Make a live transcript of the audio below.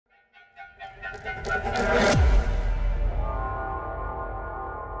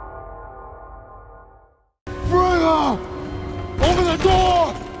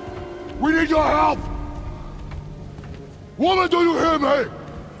your help! Woman, do you hear me?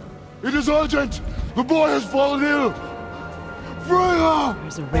 It is urgent! The boy has fallen ill! Freya!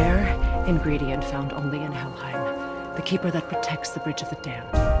 There's a rare ingredient found only in Helheim. The keeper that protects the Bridge of the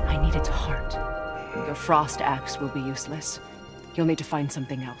Damned. I need its heart. Your frost axe will be useless. You'll need to find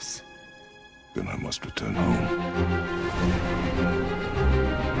something else. Then I must return home.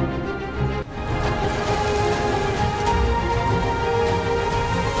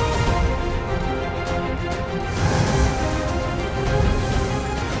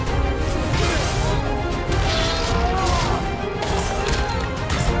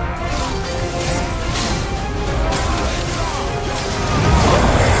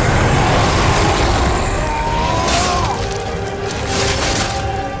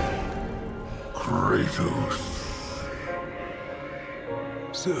 Kratos.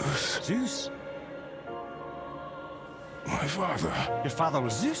 Zeus. Zeus? My father. Your father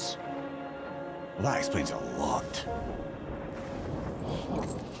was Zeus? Well, that explains a lot.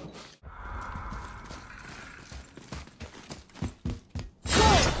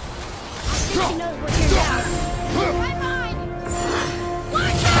 He knows we're here now. Right behind!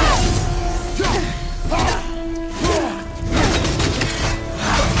 Watch out!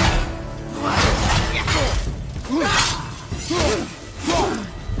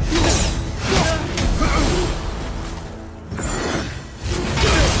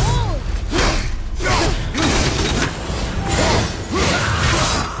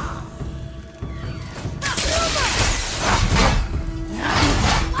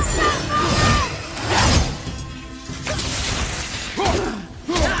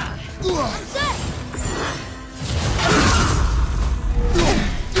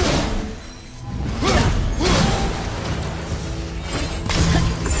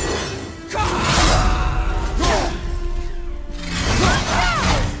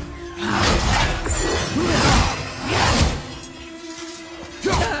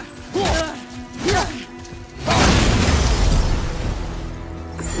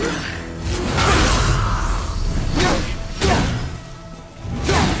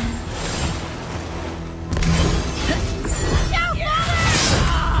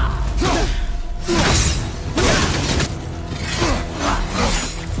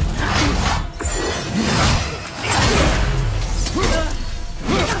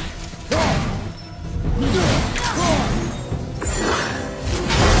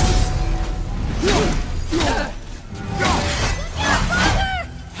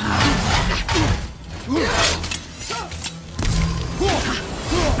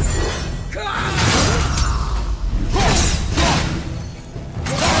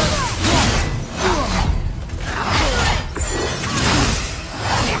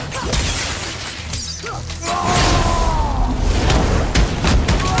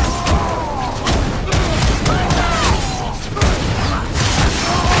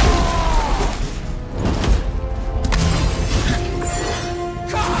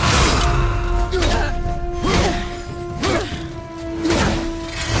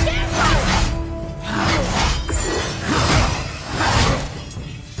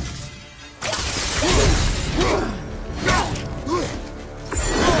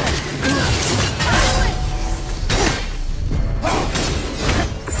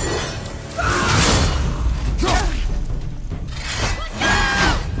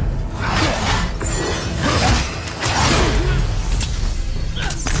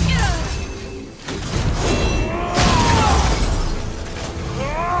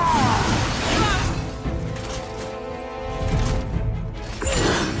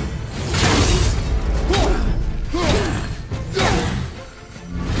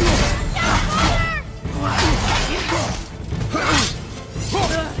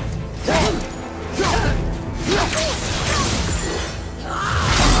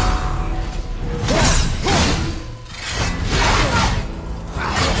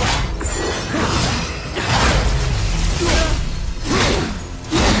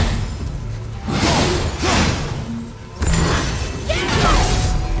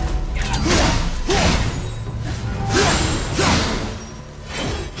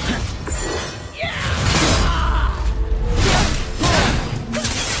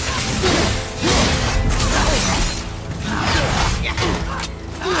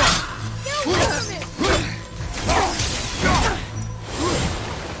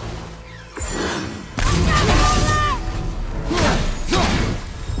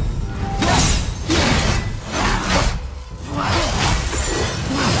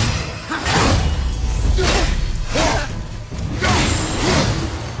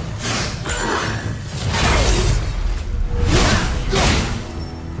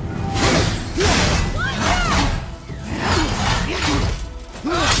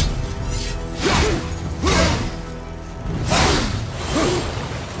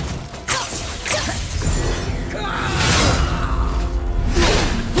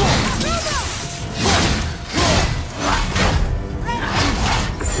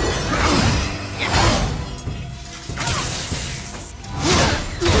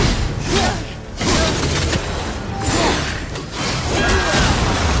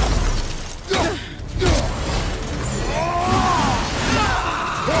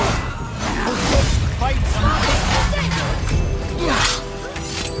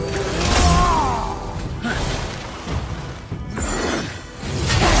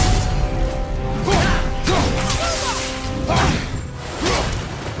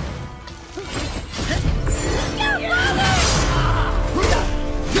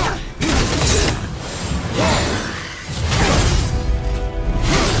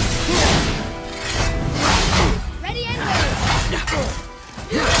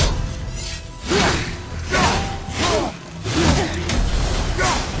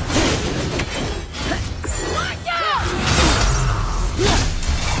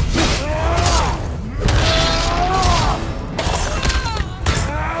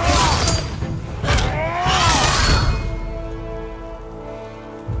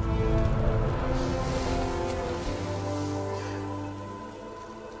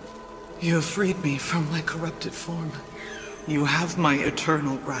 You have freed me from my corrupted form. You have my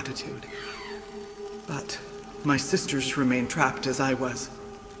eternal gratitude. But my sisters remain trapped as I was.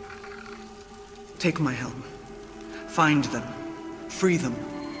 Take my helm. Find them. Free them.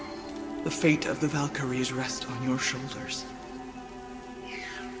 The fate of the Valkyries rests on your shoulders.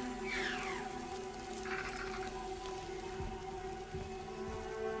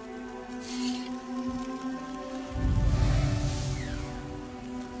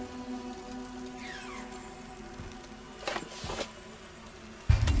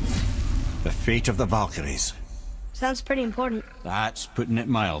 The fate of the Valkyries. Sounds pretty important. That's putting it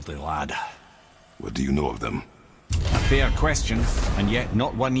mildly, lad. What do you know of them? A fair question, and yet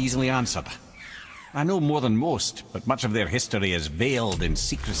not one easily answered. I know more than most, but much of their history is veiled in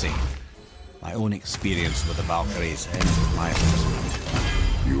secrecy. My own experience with the Valkyries ends with my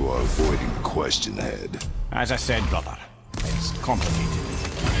assessment. You are avoiding the question, Head. As I said, brother, it's complicated.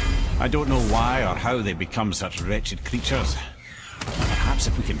 I don't know why or how they become such wretched creatures. Perhaps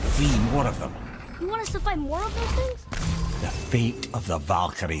if we can free more of them. You want us to fight more of those things? The fate of the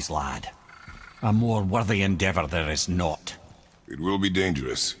Valkyries, lad. A more worthy endeavor there is not. It will be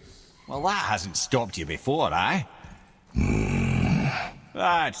dangerous. Well, that hasn't stopped you before, eh?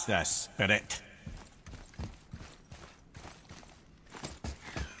 That's the spirit.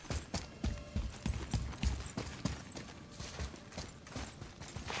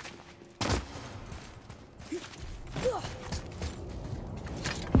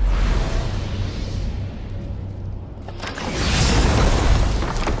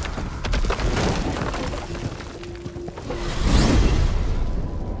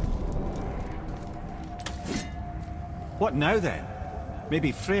 What now then?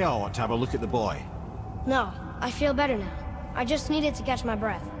 Maybe Freya ought to have a look at the boy. No, I feel better now. I just needed to catch my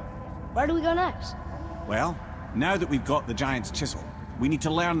breath. Where do we go next? Well, now that we've got the giant's chisel, we need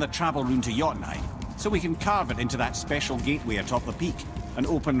to learn the travel rune to Jotunheim, so we can carve it into that special gateway atop the peak, and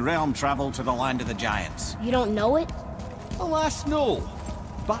open realm travel to the land of the giants. You don't know it? Alas, no.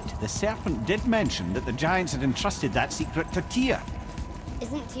 But the serpent did mention that the giants had entrusted that secret to Tyr.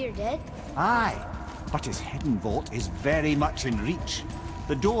 Isn't Tyr dead? Aye, but his hidden vault is very much in reach.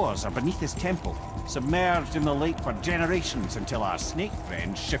 The doors are beneath his temple, submerged in the lake for generations until our snake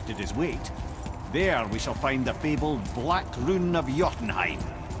friend shifted his weight. There we shall find the fabled Black Rune of Jotunheim.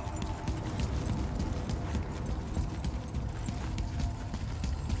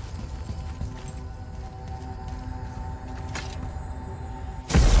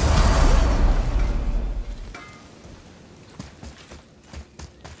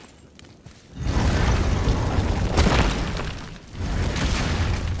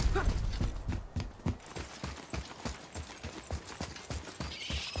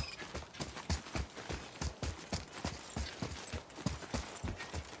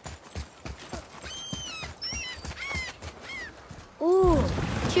 Ooh,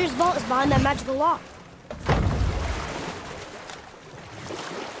 Tyr's vault is behind that magical lock.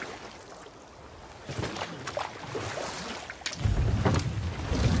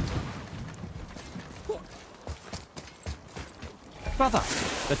 Brother,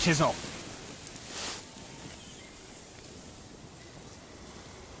 the chisel.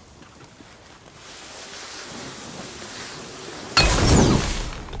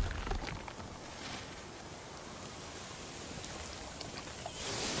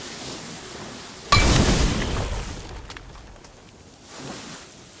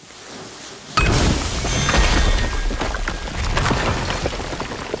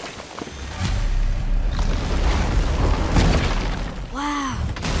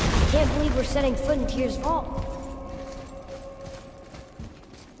 Setting foot in Tyr's vault.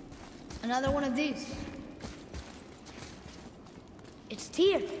 Another one of these. It's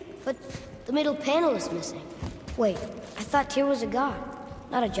Tyr, but the middle panel is missing. Wait, I thought Tyr was a god,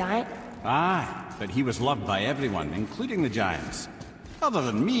 not a giant. Aye, but he was loved by everyone, including the giants. Other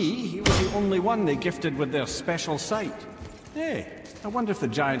than me, he was the only one they gifted with their special sight. Hey, I wonder if the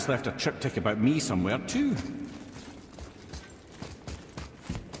giants left a triptych about me somewhere too.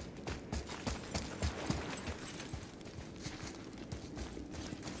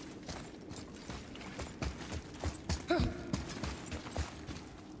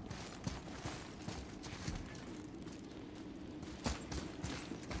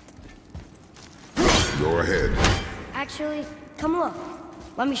 Go ahead. Actually, come look.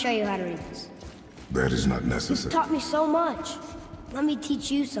 Let me show you how to read this. That is not You've necessary. taught me so much. Let me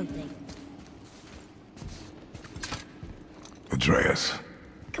teach you something. Atreus.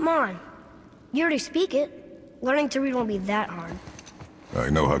 Come on. You already speak it. Learning to read won't be that hard.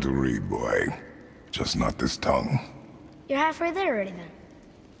 I know how to read, boy. Just not this tongue. You're halfway there already then.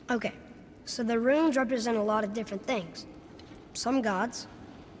 Okay, So the runes represent a lot of different things. Some gods,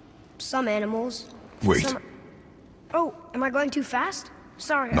 some animals. Wait. Some... Oh, am I going too fast?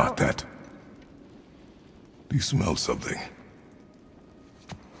 Sorry. Not that. Do you smell something?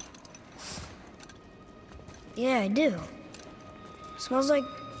 Yeah, I do. Smells like...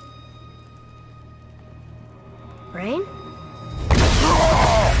 rain?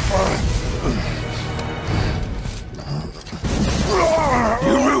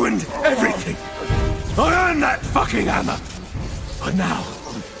 You ruined everything! I earned that fucking hammer! But now,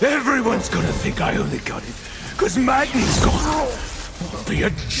 everyone's gonna think I only got it because Magni's gone. It'll be a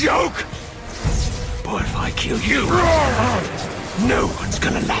joke! But if I kill you, no one's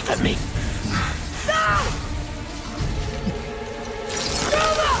gonna laugh at me.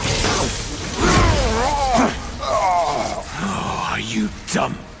 Oh, are you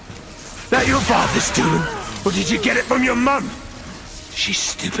dumb? That your father's doing? Or did you get it from your mum? She's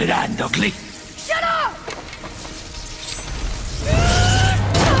stupid and ugly. Shut up!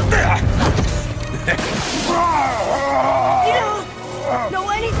 You don't know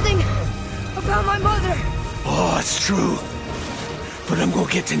anything about my mother. Oh, it's true. But I'm gonna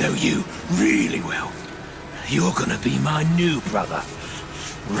get to know you really well. You're gonna be my new brother.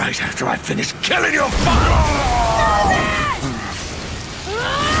 Right after I finish killing your father!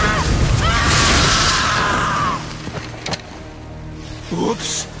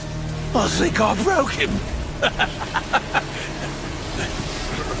 Whoops. I think I broke him.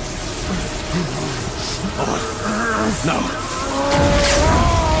 No.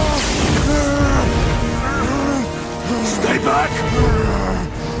 Stay back!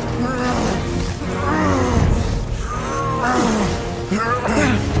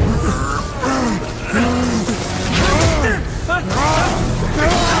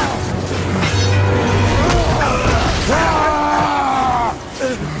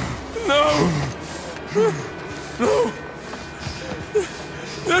 No!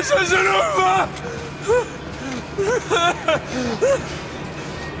 This isn't over!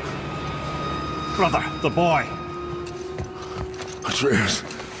 Brother, the boy. Atreus.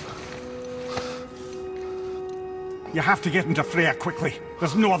 You have to get into Freya quickly.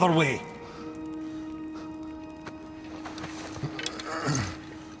 There's no other way.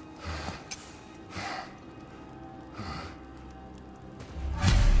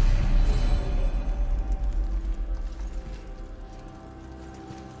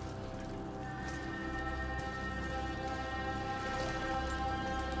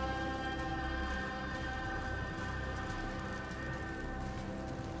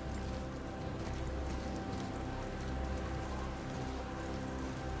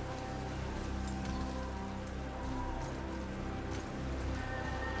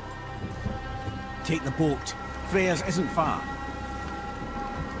 Take the boat. Freya's isn't far.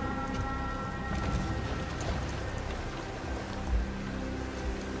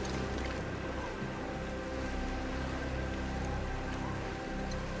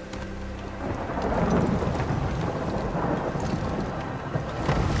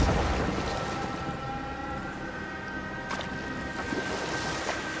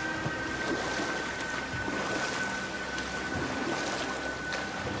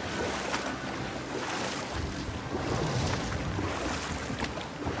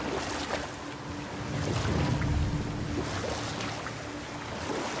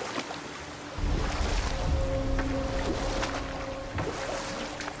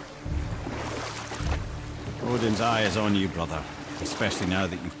 Odin's eye is on you, brother. Especially now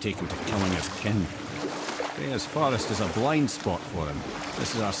that you've taken to killing his kin. Freya's forest is a blind spot for him.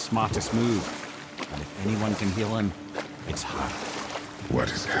 This is our smartest move. And if anyone can heal him, it's her.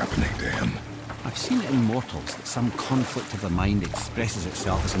 What is happening to him? I've seen it in mortals that some conflict of the mind expresses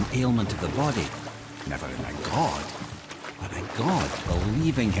itself as an ailment of the body. Never in a god. But a god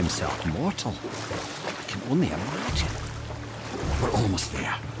believing himself mortal. I can only imagine. We're almost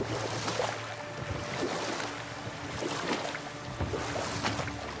there.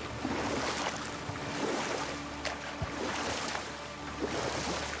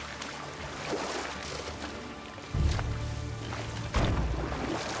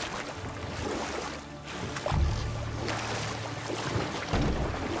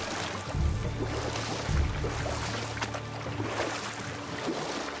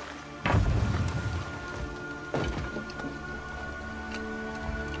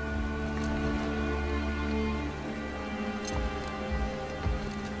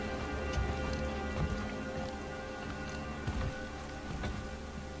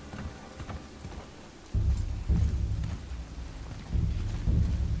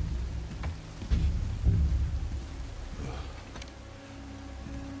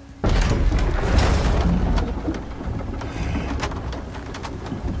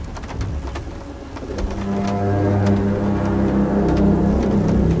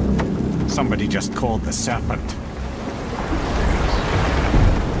 somebody just called the serpent.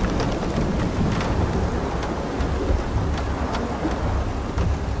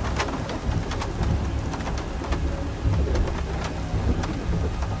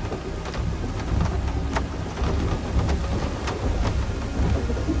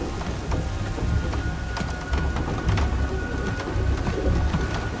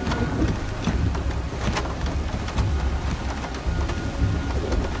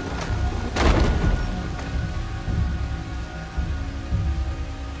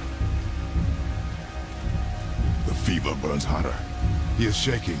 Burns hotter. He is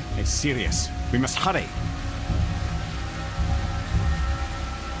shaking. It's serious. We must hurry.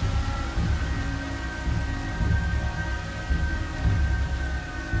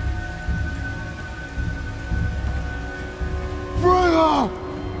 Freya!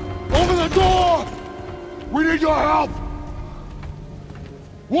 Open the door! We need your help!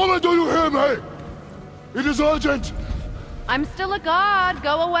 Woman, do you hear me? It is urgent! I'm still a god.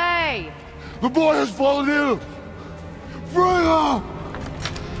 Go away. The boy has fallen ill! Freya!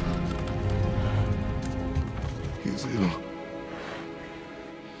 He's ill.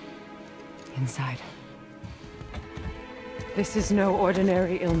 Inside. This is no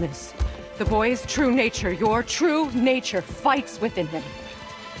ordinary illness. The boy's true nature, your true nature, fights within him.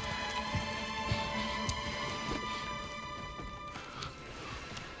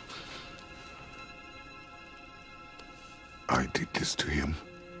 I did this to him.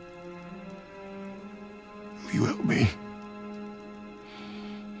 Will you help me?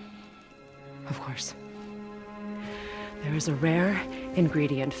 Of course. There is a rare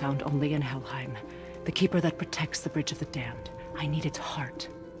ingredient found only in Helheim. The keeper that protects the Bridge of the Damned. I need its heart.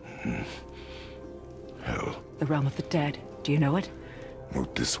 Hell. The realm of the dead. Do you know it?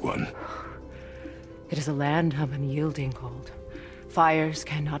 Not this one. It is a land of unyielding cold. Fires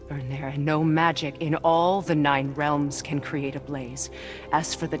cannot burn there, and no magic in all the 9 realms can create a blaze.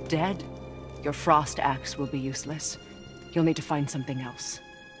 As for the dead, your frost axe will be useless. You'll need to find something else.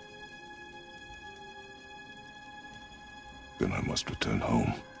 Then I must return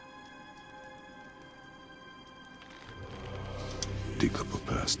home. Dig up a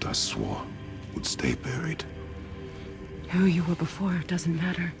past I swore would stay buried. Who you were before doesn't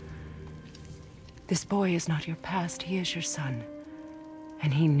matter. This boy is not your past, he is your son.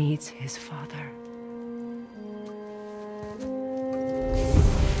 And he needs his father.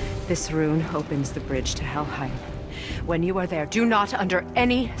 This rune opens the bridge to Helheim. When you are there, do not under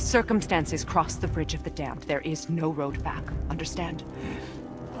any circumstances cross the Bridge of the Damned. There is no road back. Understand?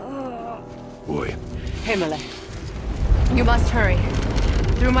 Boy. Himalay. You must hurry.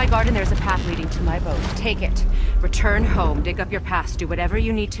 Through my garden there's a path leading to my boat. Take it. Return home. Dig up your past. Do whatever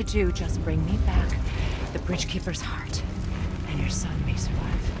you need to do. Just bring me back the Bridgekeeper's heart. And your son may survive.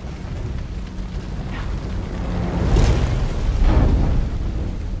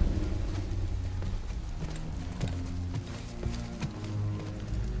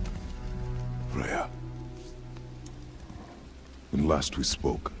 Freya. When last we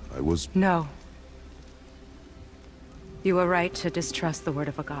spoke, I was... No. You were right to distrust the word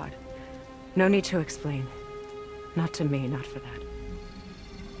of a god. No need to explain. Not to me, not for that.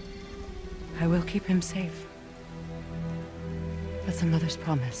 I will keep him safe. That's a mother's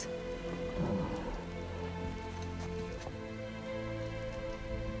promise.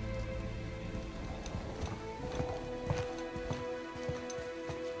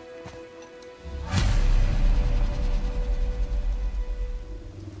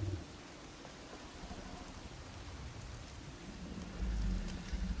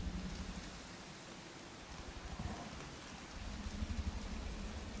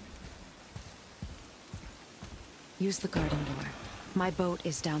 Use the garden door. My boat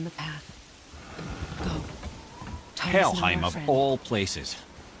is down the path. Go. Helheim of all places.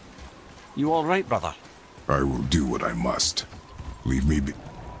 You all right, brother? I will do what I must. Leave me be...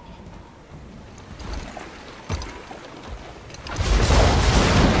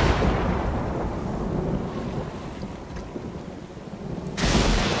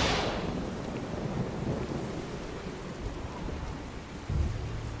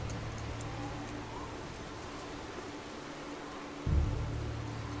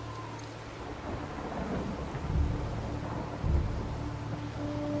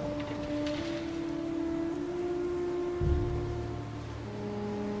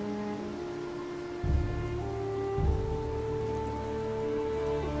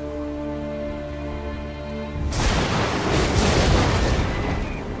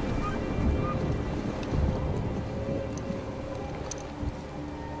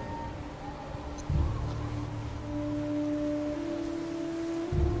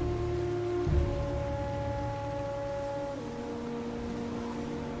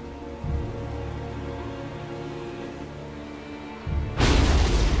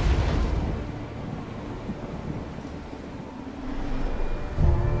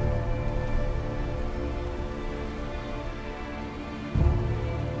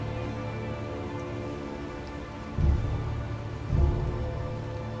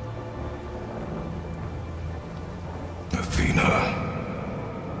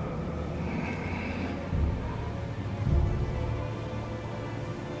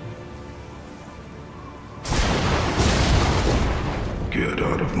 that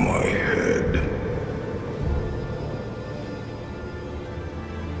out of my head.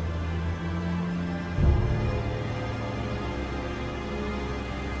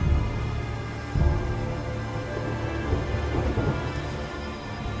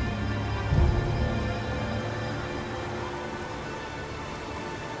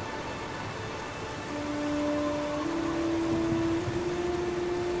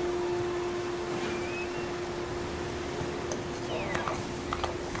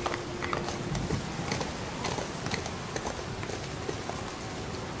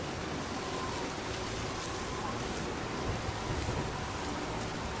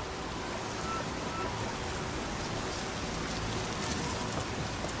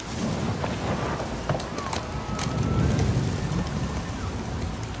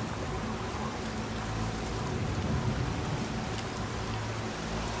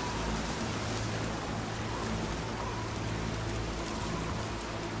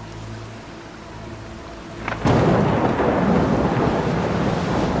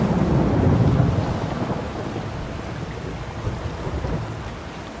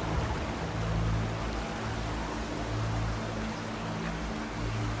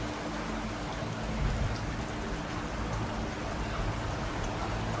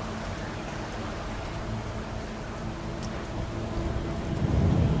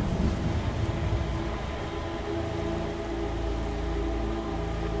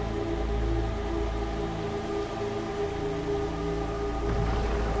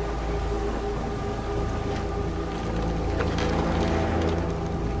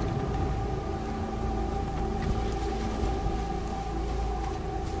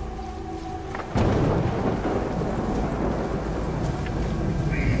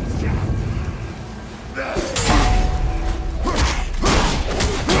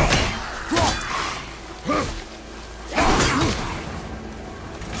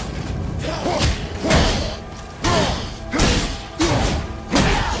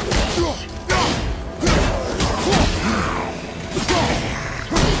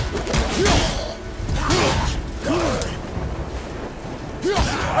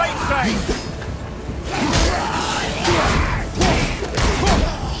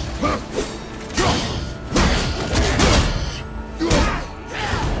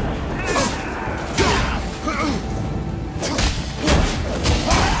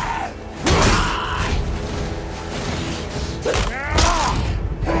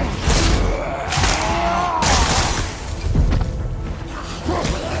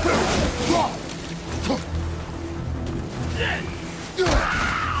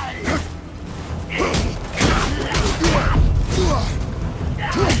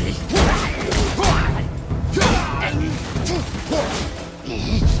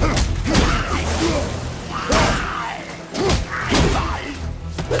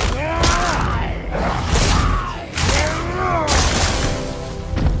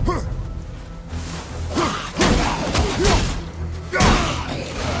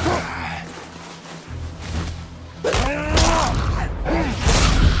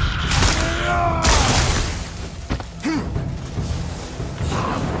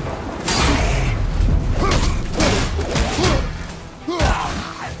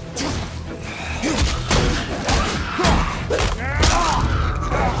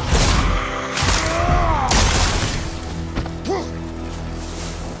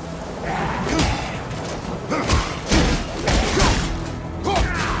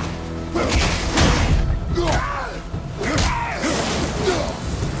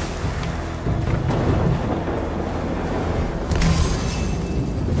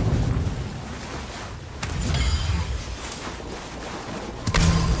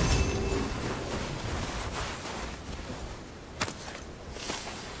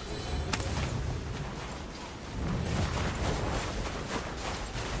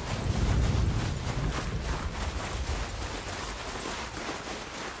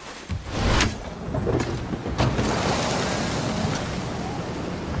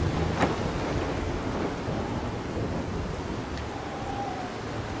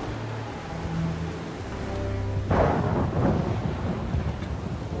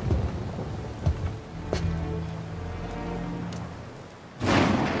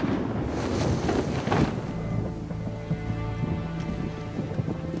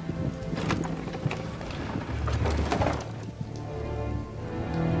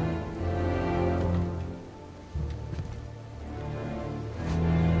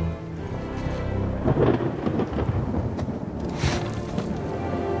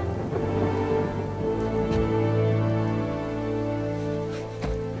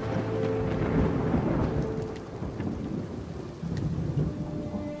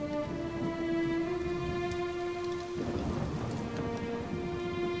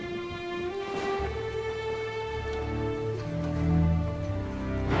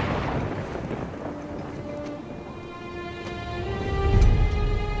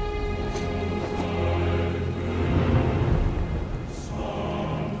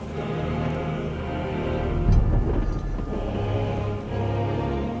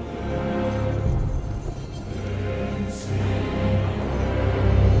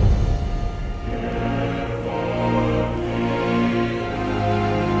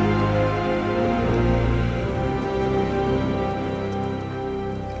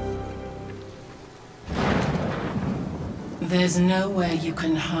 There's nowhere you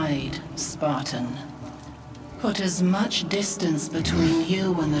can hide, Spartan. Put as much distance between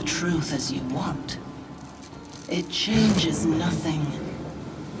you and the truth as you want. It changes nothing.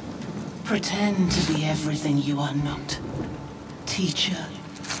 Pretend to be everything you are not. Teacher,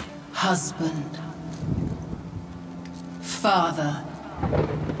 husband, father.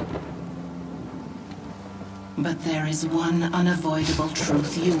 But there is one unavoidable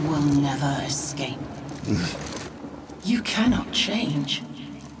truth you will never escape. You cannot change.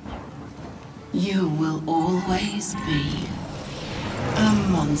 You will always be a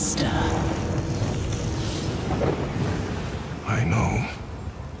monster. I know.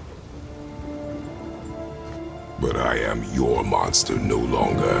 But I am your monster no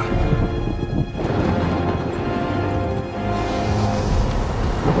longer.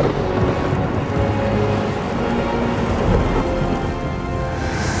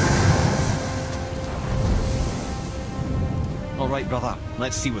 All right, brother.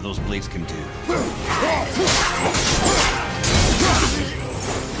 Let's see what those blades can do.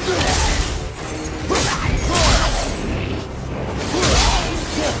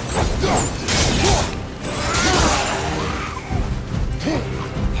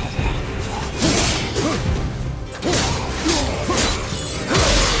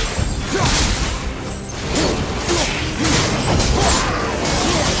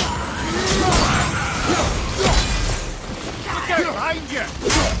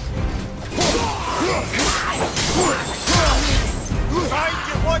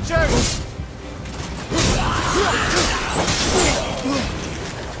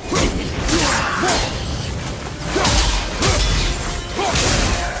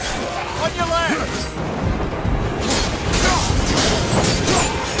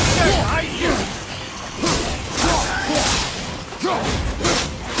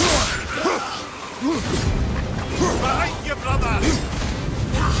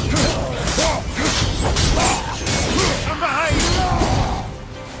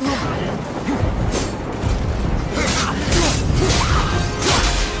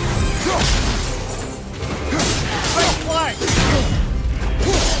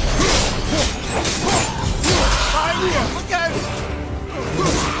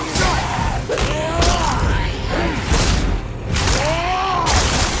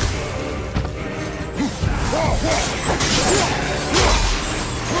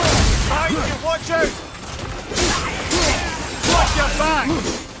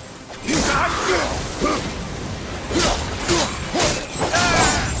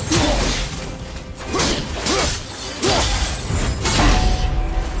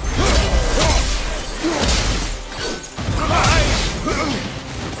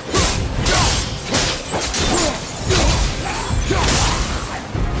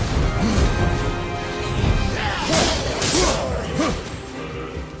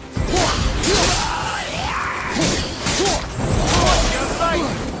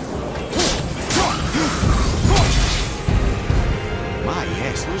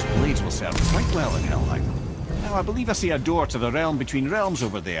 I see a door to the realm between realms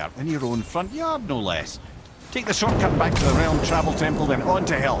over there, in your own front yard, no less. Take the shortcut back to the realm travel temple, then on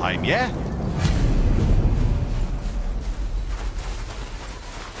to Helheim, yeah?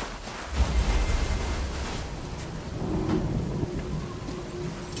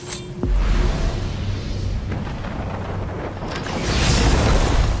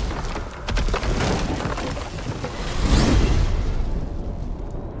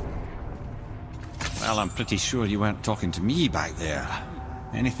 Well, I'm pretty sure you weren't talking to me back there.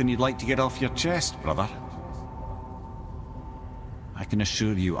 Anything you'd like to get off your chest, brother? I can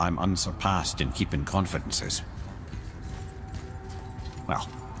assure you I'm unsurpassed in keeping confidences. Well,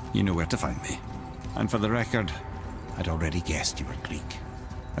 you know where to find me. And for the record, I'd already guessed you were Greek.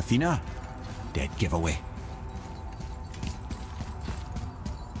 Athena? Dead giveaway.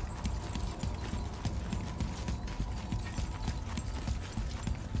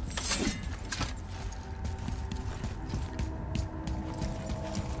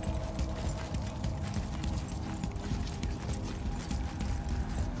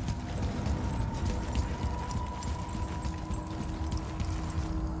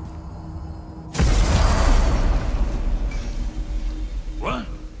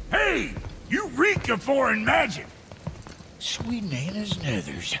 of foreign magic. Sweet Nana's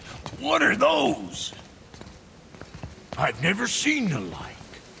nethers. What are those? I've never seen the like.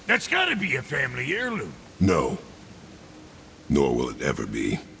 That's gotta be a family heirloom. No. Nor will it ever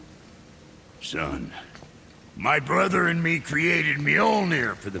be. Son, my brother and me created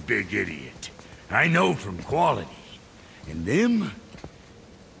Mjolnir for the big idiot. I know from quality. And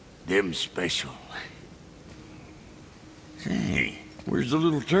them special. Hey, where's the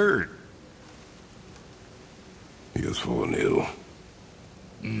little turd? He has fallen ill.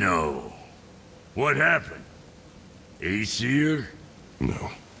 No. What happened? Aesir? No.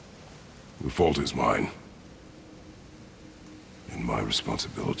 The fault is mine. And my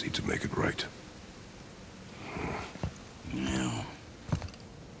responsibility to make it right. Well,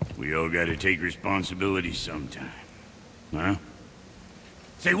 we all gotta take responsibility sometime. Huh?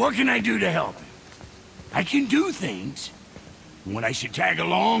 Say, what can I do to help you? I can do things. When I should tag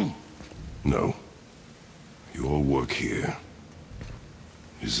along? No. Your work here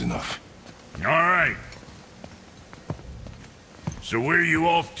is enough. All right. So where are you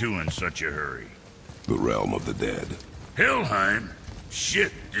off to in such a hurry? The realm of the dead. Helheim?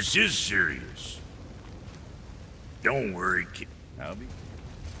 Shit, this is serious. Don't worry, kid. I'll be...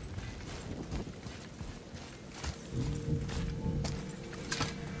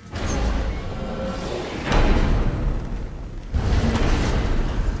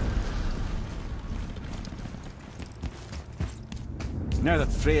 Now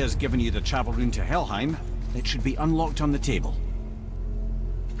that Freya's given you the travel rune to Helheim, it should be unlocked on the table.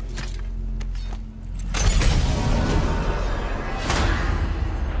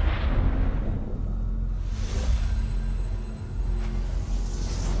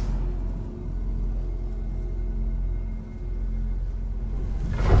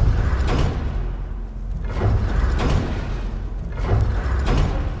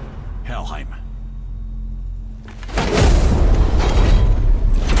 Helheim.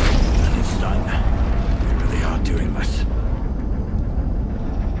 Doing this.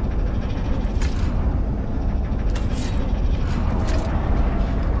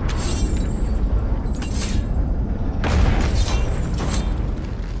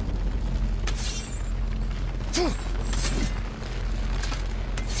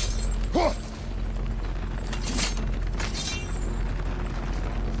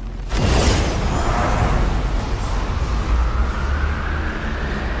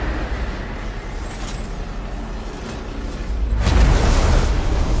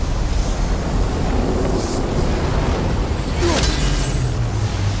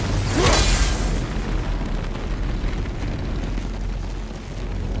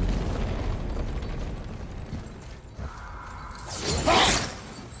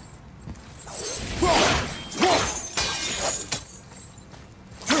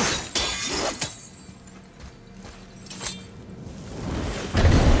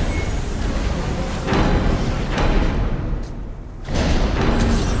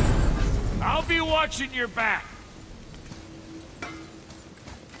 Watching your back.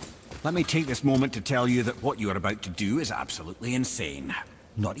 Let me take this moment to tell you that what you are about to do is absolutely insane.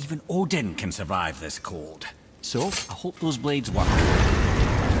 Not even Odin can survive this cold. So, I hope those blades work.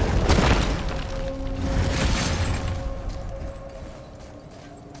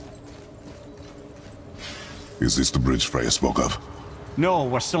 Is this the bridge Freya spoke of? No,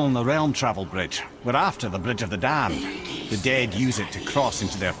 we're still on the realm travel bridge. We're after the Bridge of the Damned. The dead use it to cross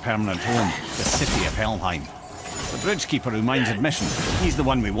into their permanent home, the city of Helheim. The bridgekeeper who minds admission, he's the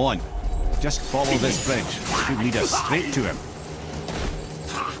one we want. Just follow this bridge. It should lead us straight to him.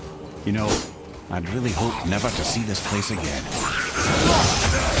 You know, I'd really hope never to see this place again.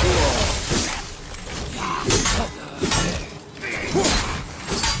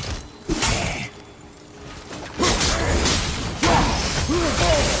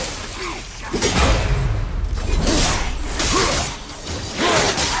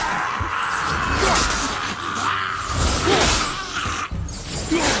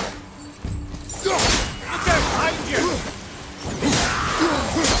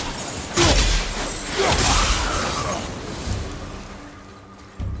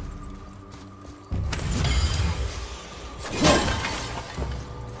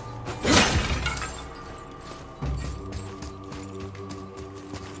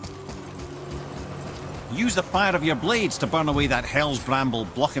 Use the fire of your blades to burn away that hell's bramble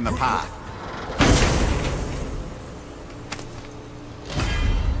blocking the path.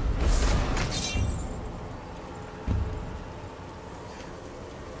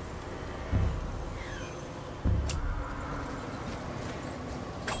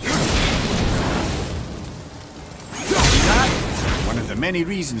 One of the many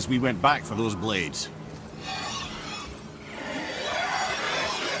reasons we went back for those blades.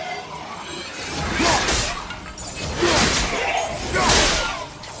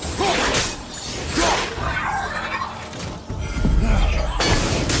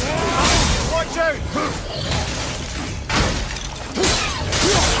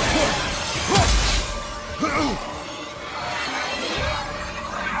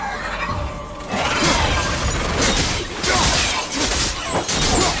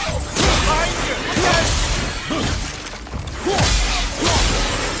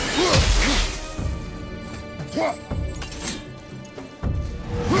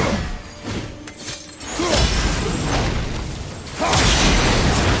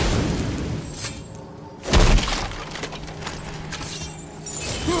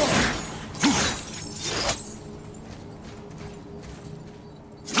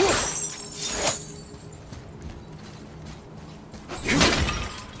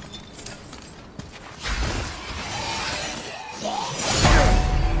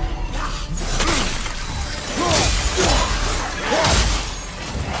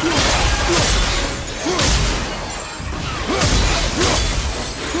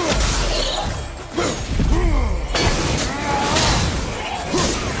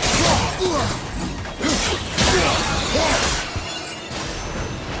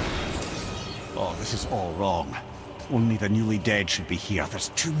 the newly dead should be here. There's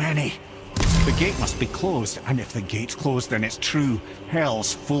too many. The gate must be closed, and if the gate's closed, then it's true.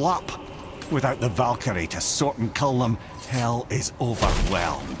 Hell's full up. Without the Valkyrie to sort and cull them, hell is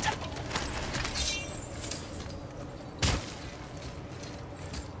overwhelmed.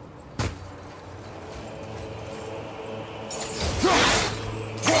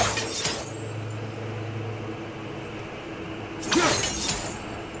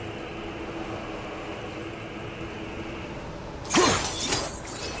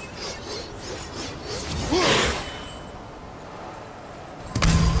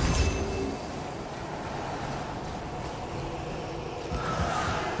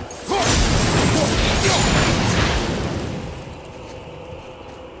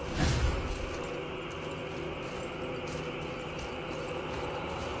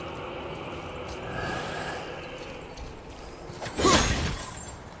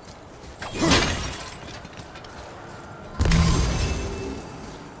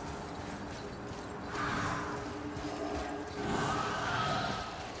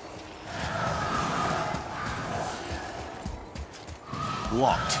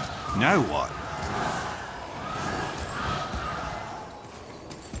 Locked. Now what?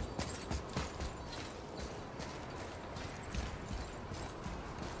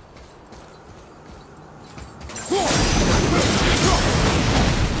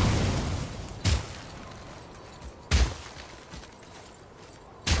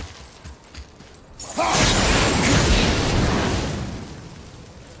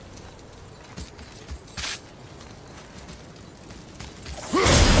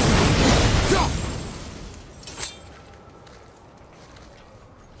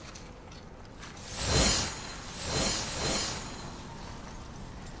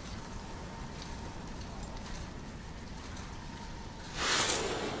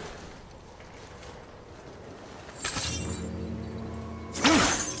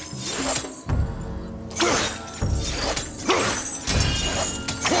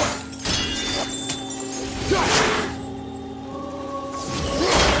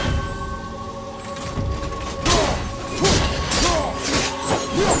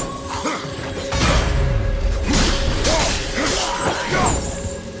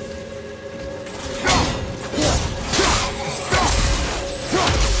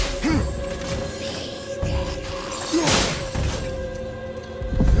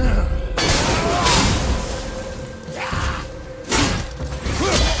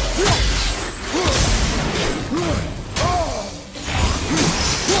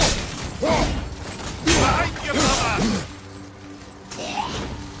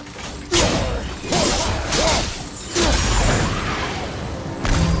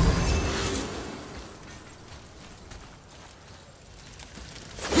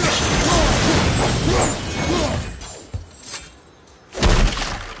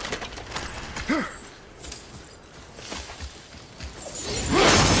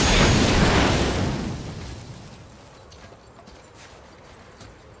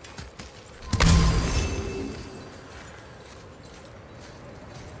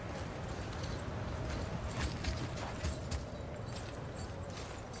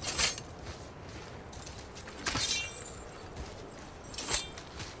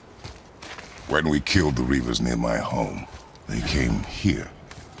 When we killed the Reavers near my home, they came here.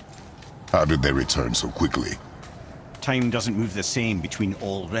 How did they return so quickly? Time doesn't move the same between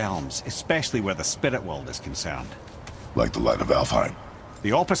all realms, especially where the spirit world is concerned. Like the light of Alfheim?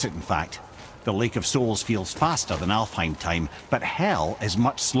 The opposite, in fact. The Lake of Souls feels faster than Alfheim time, but Hell is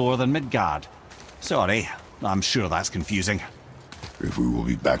much slower than Midgard. Sorry, I'm sure that's confusing. If we will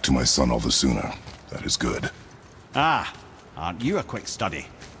be back to my son all the sooner, that is good. Ah, aren't you a quick study?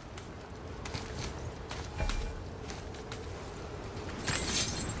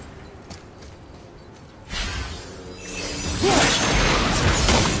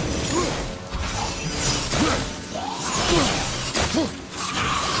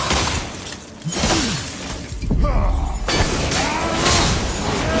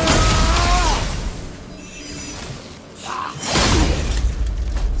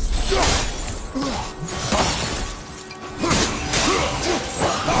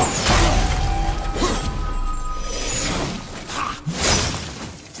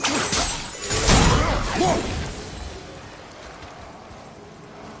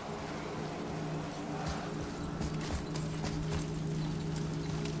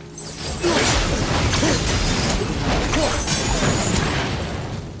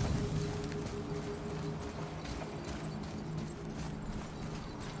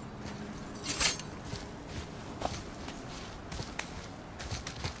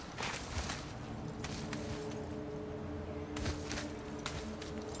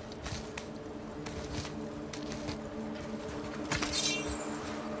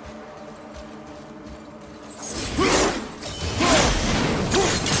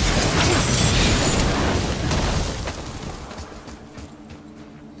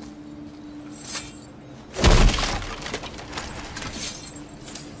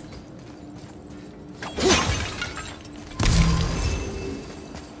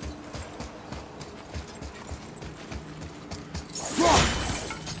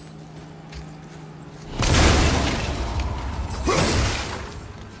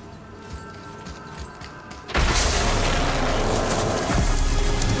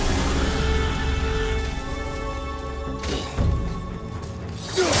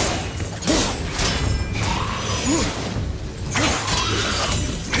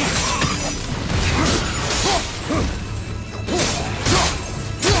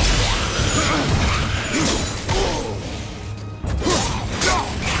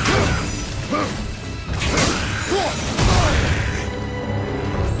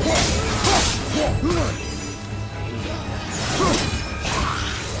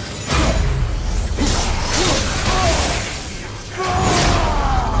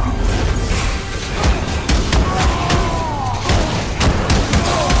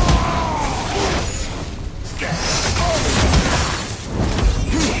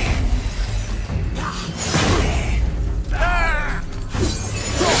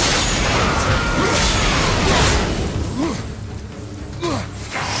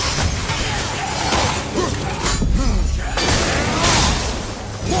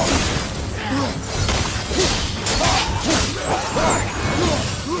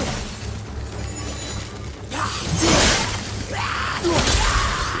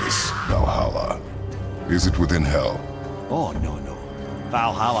 Is it within Hell? Oh, no.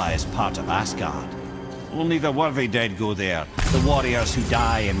 Valhalla is part of Asgard. Only the worthy dead go there, the warriors who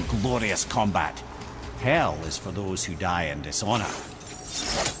die in glorious combat. Hell is for those who die in dishonor.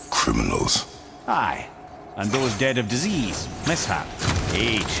 Criminals. Aye, and those dead of disease, mishap,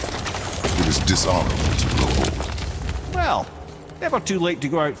 age. It is dishonorable to grow old. Well, never too late to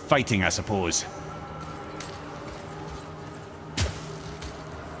go out fighting, I suppose.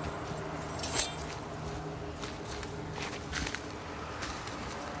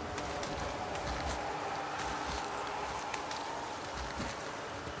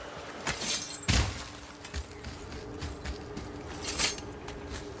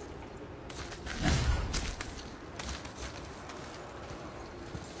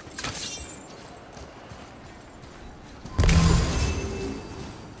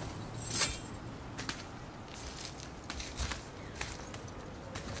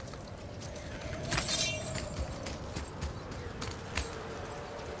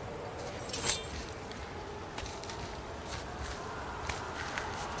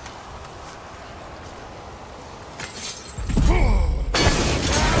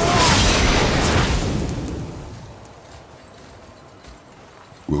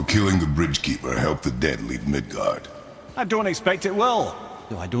 Will killing the Bridgekeeper help the dead leave Midgard? I don't expect it will,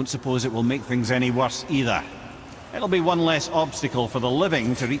 though I don't suppose it will make things any worse either. It'll be one less obstacle for the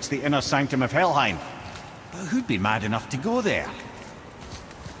living to reach the inner sanctum of Helheim. But who'd be mad enough to go there?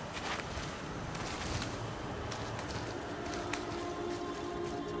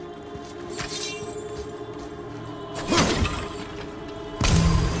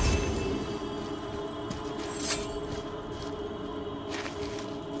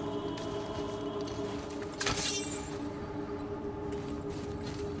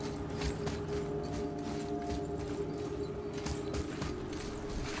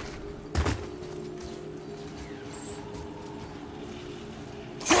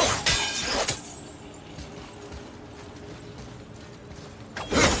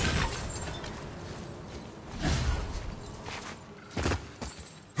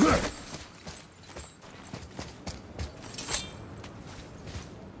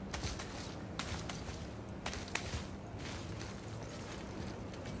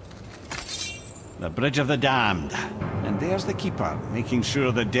 The Bridge of the Damned. And there's the Keeper, making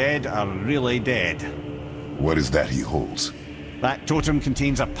sure the dead are really dead. What is that he holds? That totem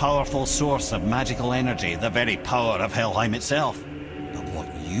contains a powerful source of magical energy, the very power of Helheim itself. But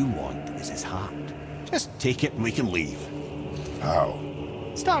what you want is his heart. Just take it and we can leave. How?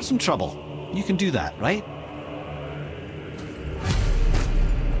 Start some trouble. You can do that, right?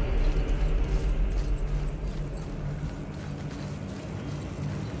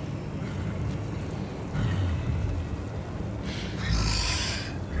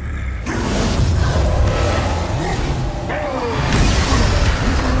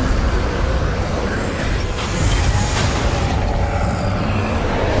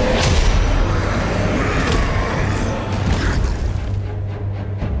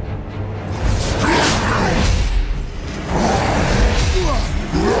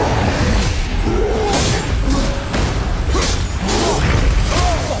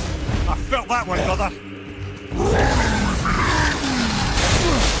 That one, brother.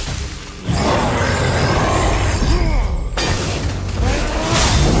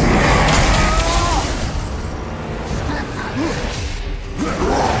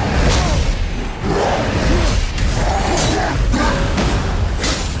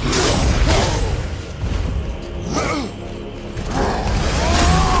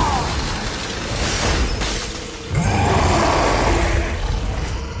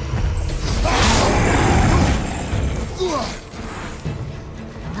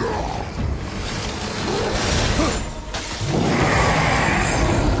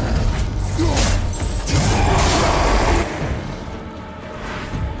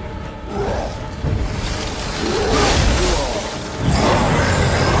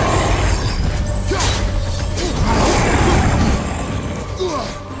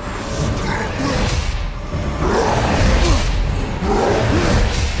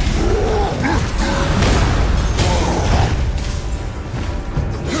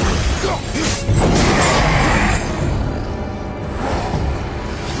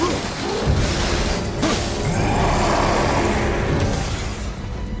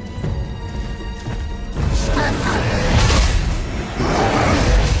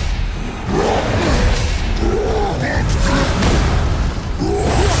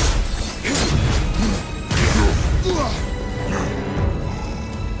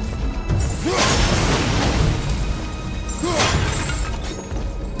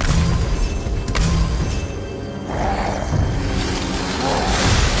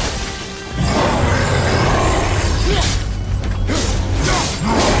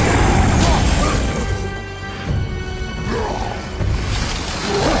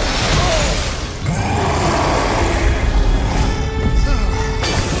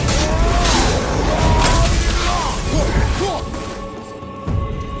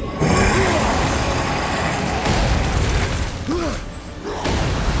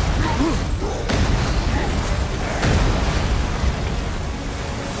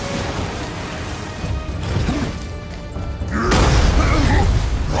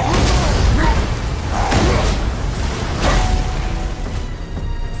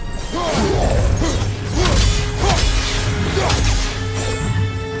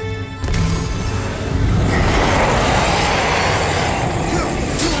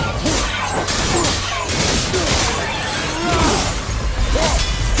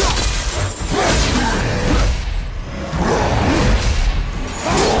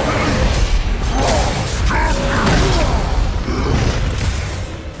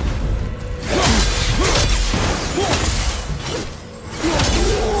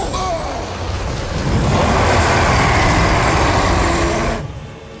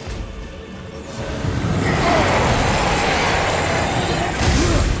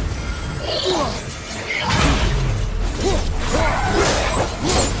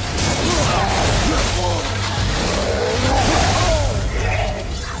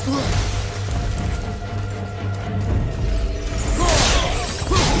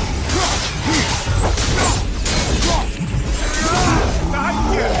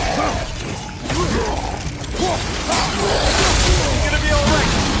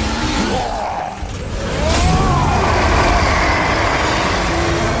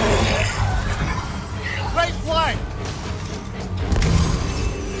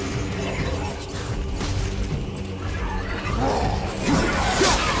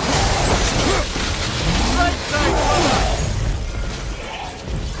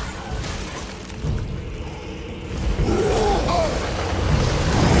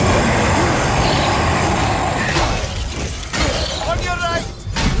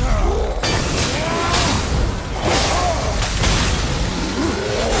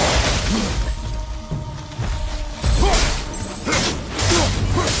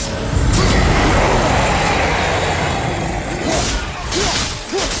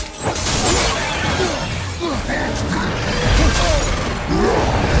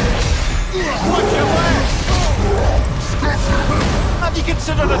 Watch your left! Have you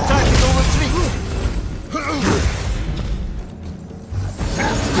considered a tactical retreat?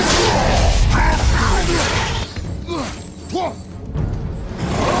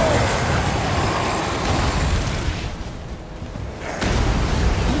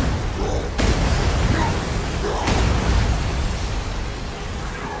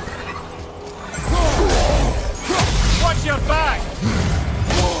 Watch your back!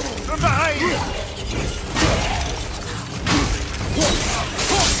 From behind!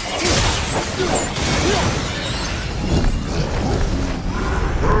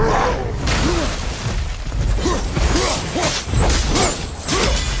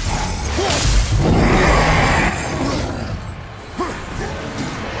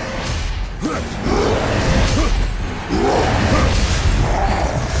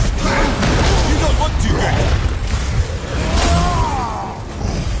 You don't look too good.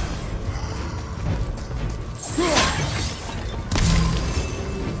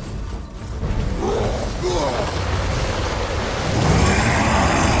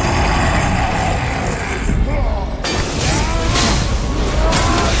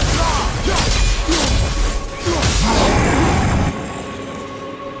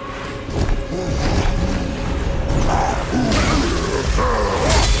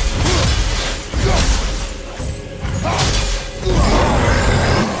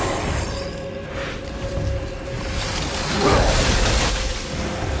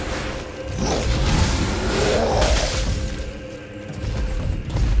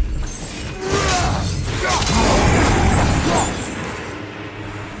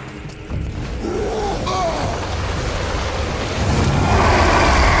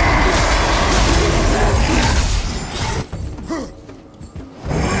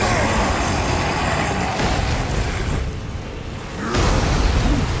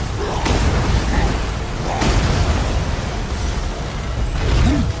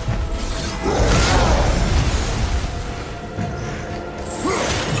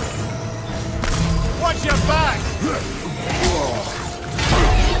 Watch your back!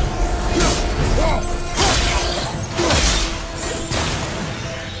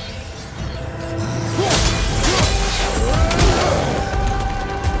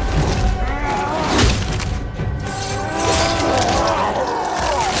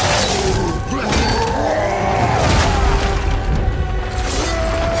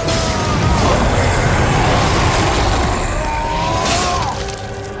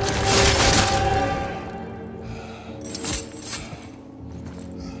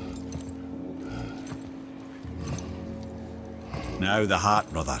 Now the heart,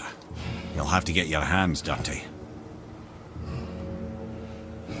 brother. You'll have to get your hands dirty.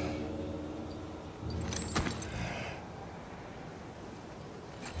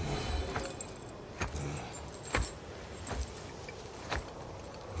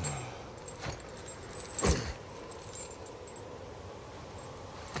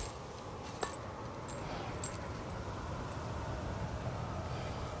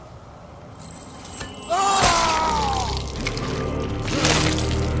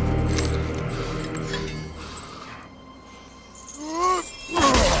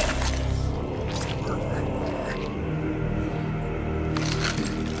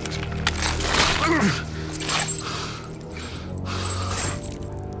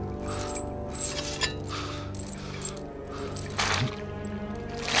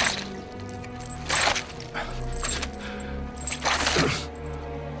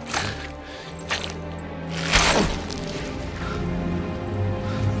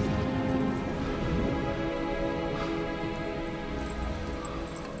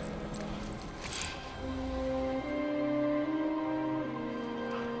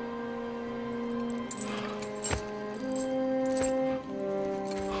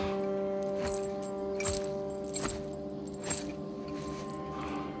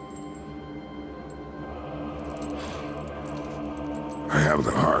 I have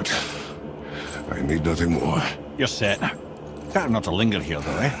the heart. I need nothing more. You're set. Better not to linger here,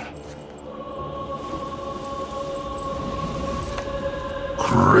 though, eh?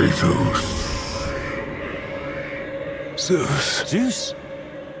 Kratos. Zeus. Zeus?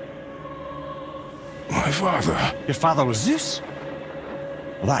 My father. Your father was Zeus?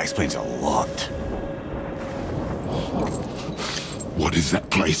 Well, that explains a lot. What is that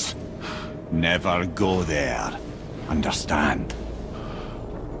place? Never go there. Understand?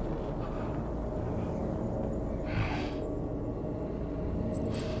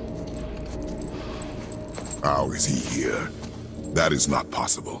 How is he here? That is not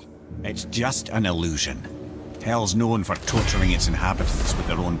possible. It's just an illusion. Hell's known for torturing its inhabitants with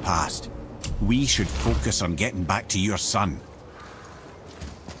their own past. We should focus on getting back to your son.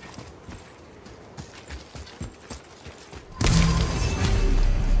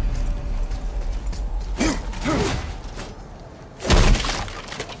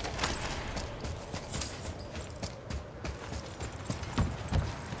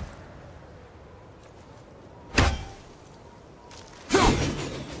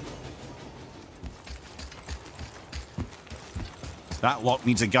 That lock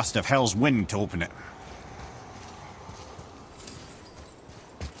needs a gust of hell's wind to open it.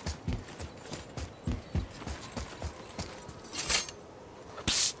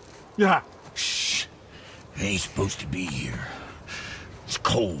 Psst. Yeah. Shh. I ain't supposed to be here. It's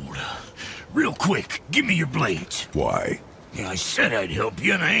cold. Real quick, give me your blades. Why? Yeah, I said I'd help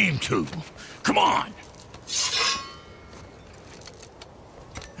you, and I aim to. Come on.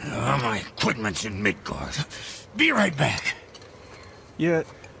 My equipment's in Midgard. Be right back. You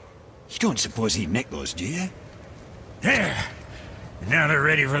don't suppose he nicked those, do you? There. Now they're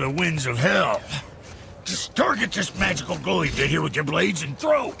ready for the winds of hell. Just target this magical glowy bit here with your blades and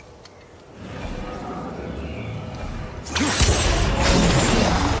throw.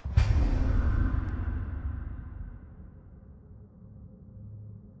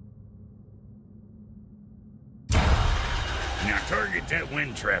 Now target that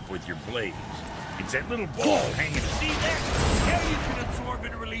wind trap with your blades. It's that little ball hanging. See that? Now you can absorb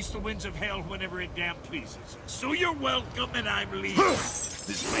and release the winds of hell whenever it damn pleases. So you're welcome and I'm leaving.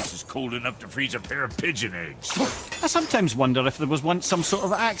 This place is cold enough to freeze a pair of pigeon eggs. I sometimes wonder if there was once some sort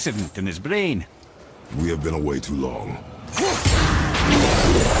of accident in his brain. We have been away too long.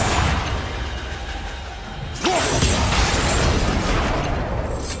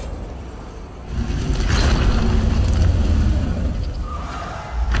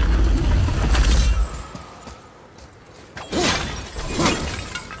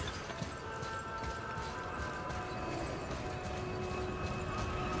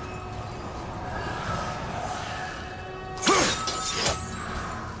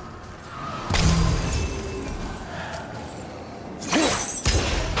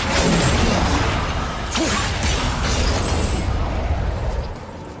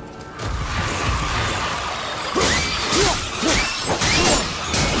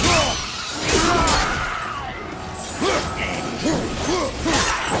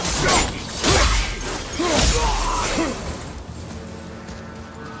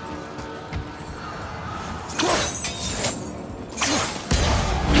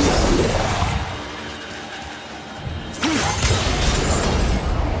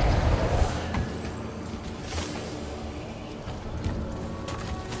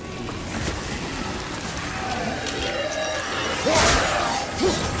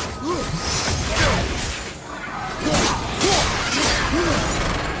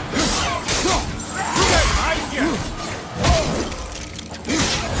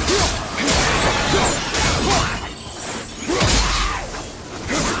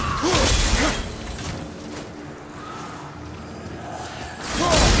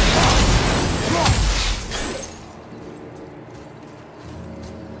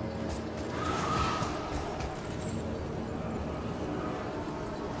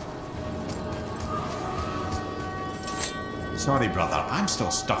 Sorry, brother, I'm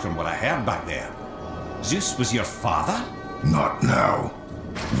still stuck on what I heard back there. Zeus was your father? Not now.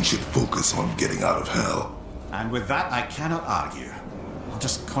 We should focus on getting out of hell. And with that, I cannot argue. I'll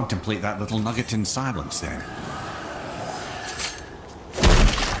just contemplate that little nugget in silence then.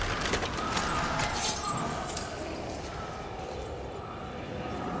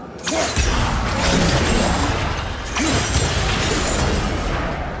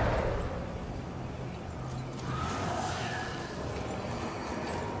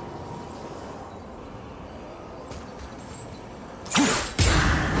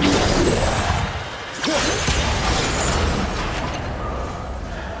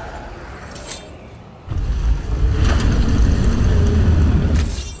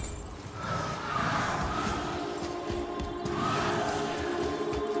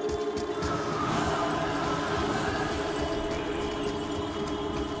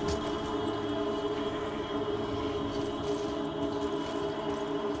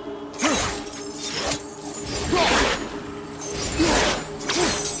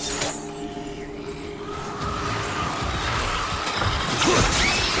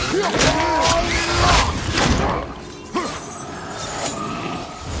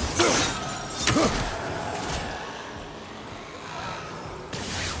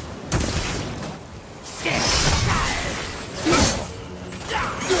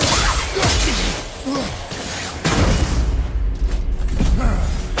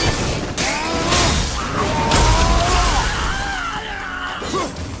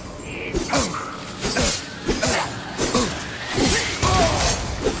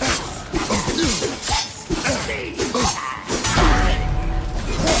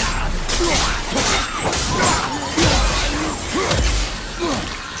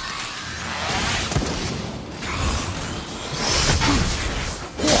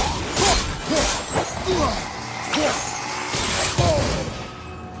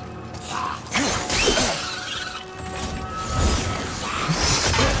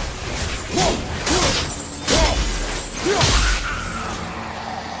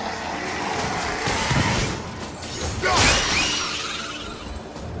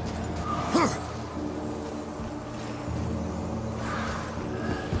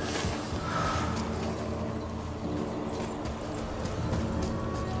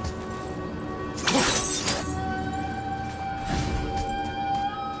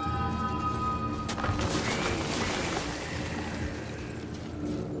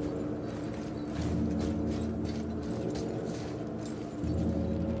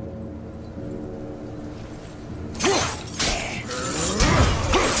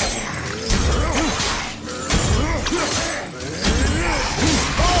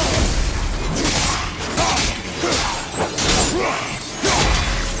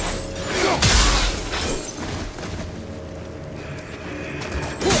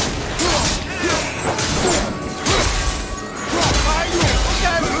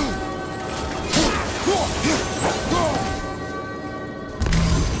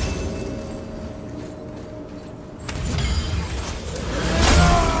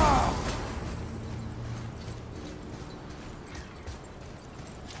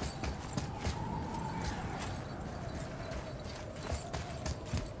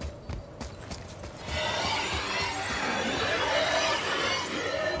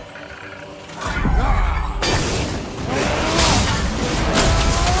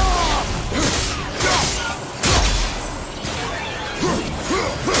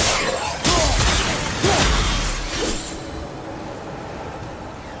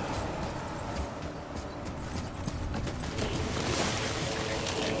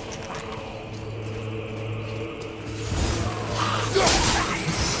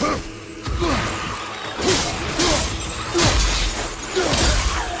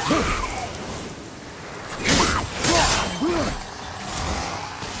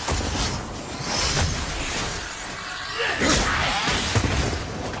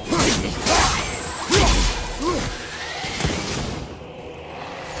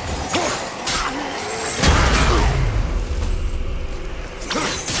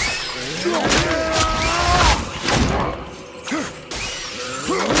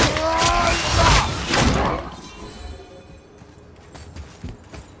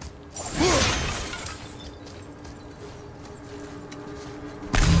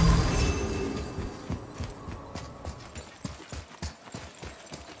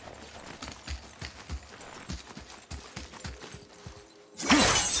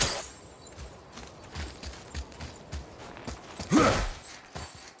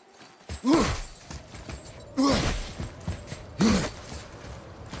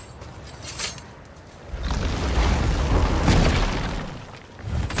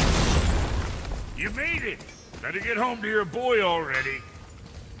 made it. Better get home to your boy already.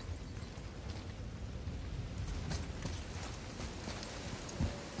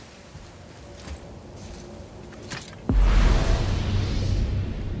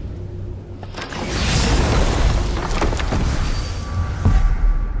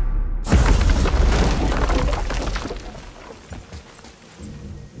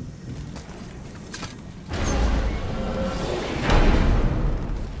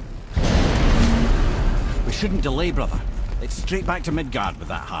 Shouldn't delay, brother. It's straight back to Midgard with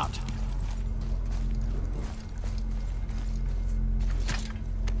that heart.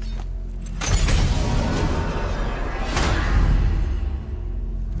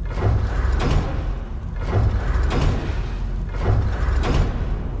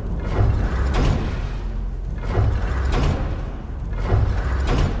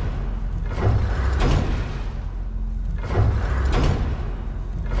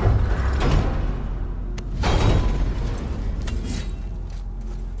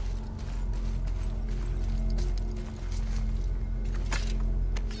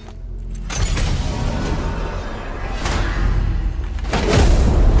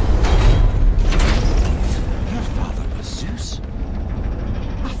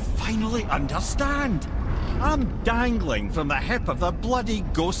 Understand? I'm dangling from the hip of the bloody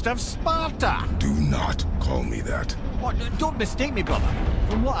ghost of Sparta! Do not call me that. What? Don't mistake me, brother.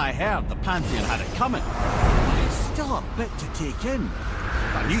 From what I heard, the Pantheon had it coming. But it's still a bit to take in.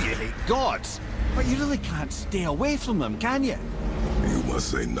 I knew you hate gods, but you really can't stay away from them, can you? You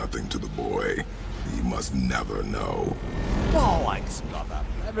must say nothing to the boy. He must never know. Bollocks, brother.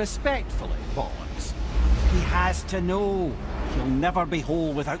 Respectfully, bollocks. He has to know. He'll never be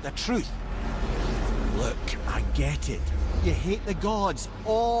whole without the truth. Look, I get it. You hate the gods.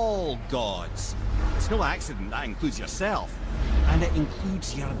 All gods. It's no accident that includes yourself. And it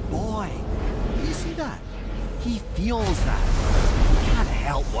includes your boy. You see that? He feels that. He can't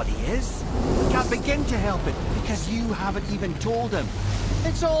help what he is. He can't begin to help it because you haven't even told him.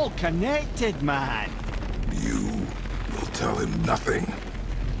 It's all connected, man. You will tell him nothing.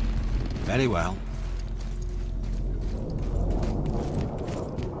 Very well.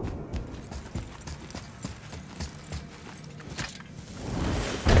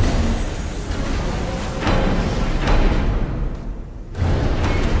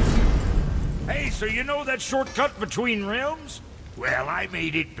 So you know that shortcut between realms? Well, I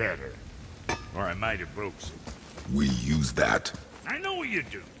made it better. Or I might have broke some. We use that. I know you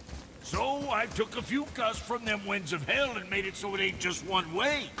do. So I took a few gusts from them winds of hell and made it so it ain't just one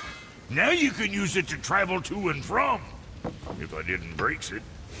way. Now you can use it to travel to and from. If I didn't break it.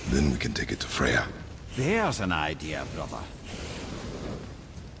 Then we can take it to Freya. There's an idea, brother.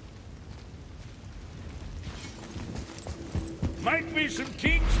 Might be some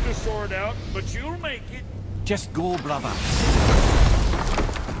kinks to sort out, but you'll make it. Just go, brother.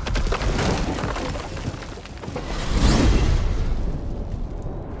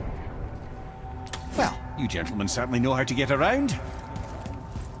 Well, you gentlemen certainly know how to get around.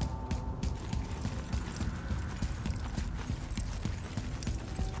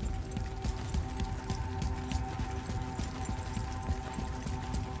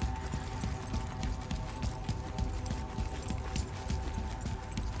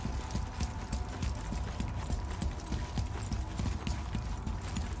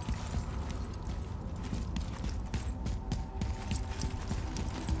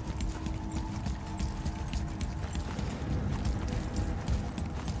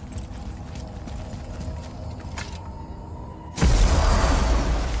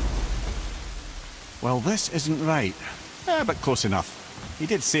 Well, this isn't right. But close enough. He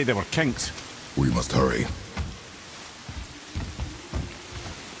did say there were kinks. We must hurry.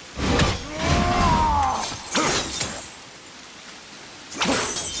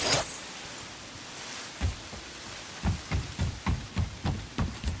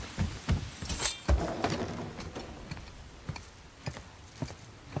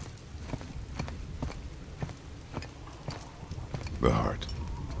 The heart.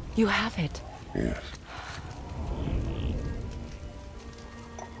 You have it. Yes.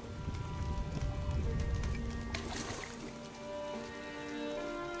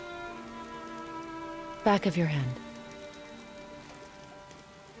 Back of your hand.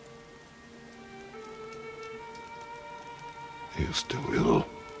 He is still ill.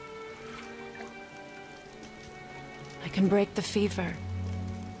 I can break the fever,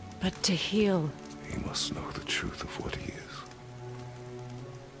 but to heal... He must know the truth of what he is.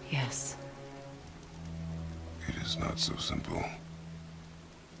 Yes. It is not so simple.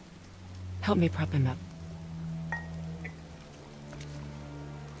 Help me prop him up.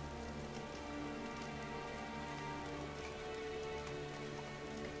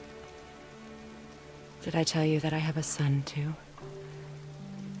 Did I tell you that I have a son, too?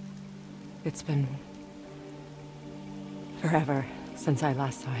 It's been forever since I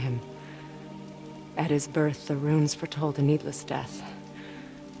last saw him. At his birth, the runes foretold a needless death.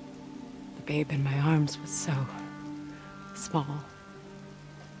 The babe in my arms was so small,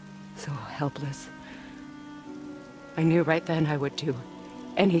 so helpless. I knew right then I would do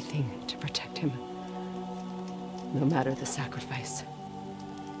anything to protect him, no matter the sacrifice.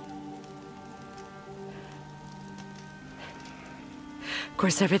 Of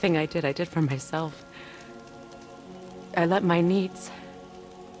course, everything I did for myself. I let my needs,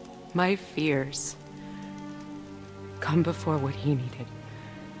 my fears, come before what he needed.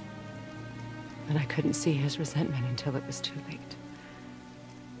 And I couldn't see his resentment until it was too late.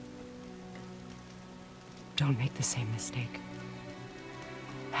 Don't make the same mistake.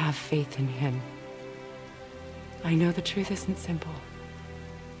 Have faith in him. I know the truth isn't simple,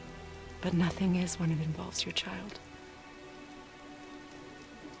 but nothing is when it involves your child.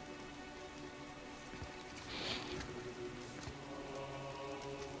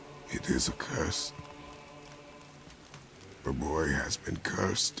 It is a curse. The boy has been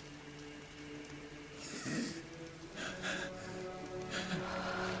cursed.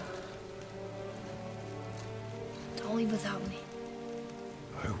 Don't leave without me.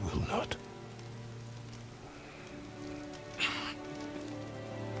 I will not.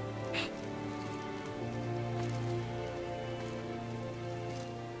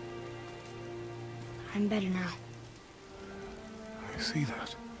 I'm better now. I see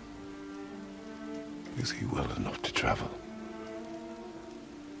that. Is he well enough to travel?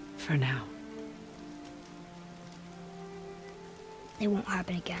 For now. It won't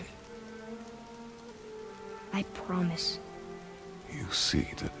happen again. I promise. You see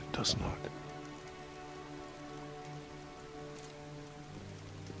that it does not.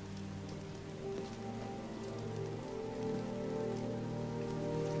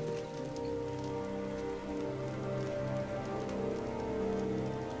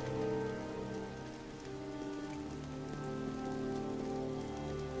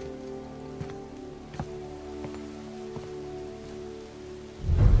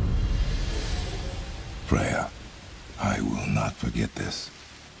 Freya, I will not forget this.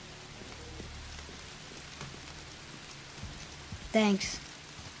 Thanks.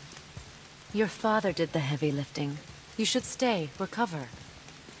 Your father did the heavy lifting. You should stay, recover.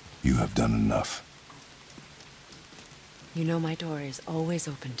 You have done enough. You know my door is always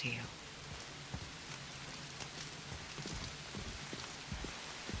open to you.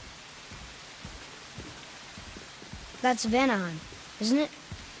 That's Vanaheim, isn't it?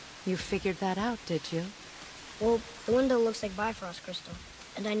 You figured that out, did you? Well, the window looks like Bifrost crystal,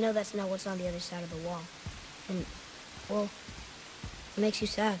 and I know that's not what's on the other side of the wall. And, well, it makes you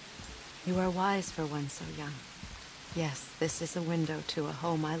sad. You are wise for one so young. Yes, this is a window to a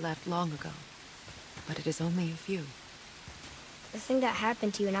home I left long ago, but it is only a view. The thing that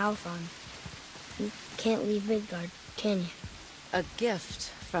happened to you in Alfheim, you can't leave Midgard, can you? A gift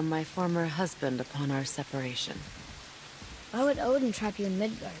from my former husband upon our separation. Why would Odin trap you in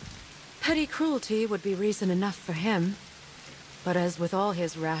Midgard? Petty cruelty would be reason enough for him. But as with all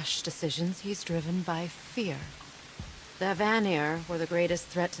his rash decisions, he's driven by fear. The Vanir were the greatest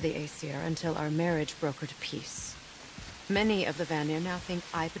threat to the Aesir until our marriage brokered peace. Many of the Vanir now think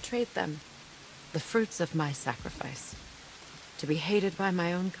I betrayed them. The fruits of my sacrifice. To be hated by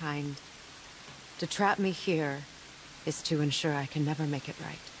my own kind. To trap me here is to ensure I can never make it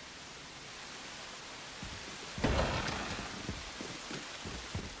right.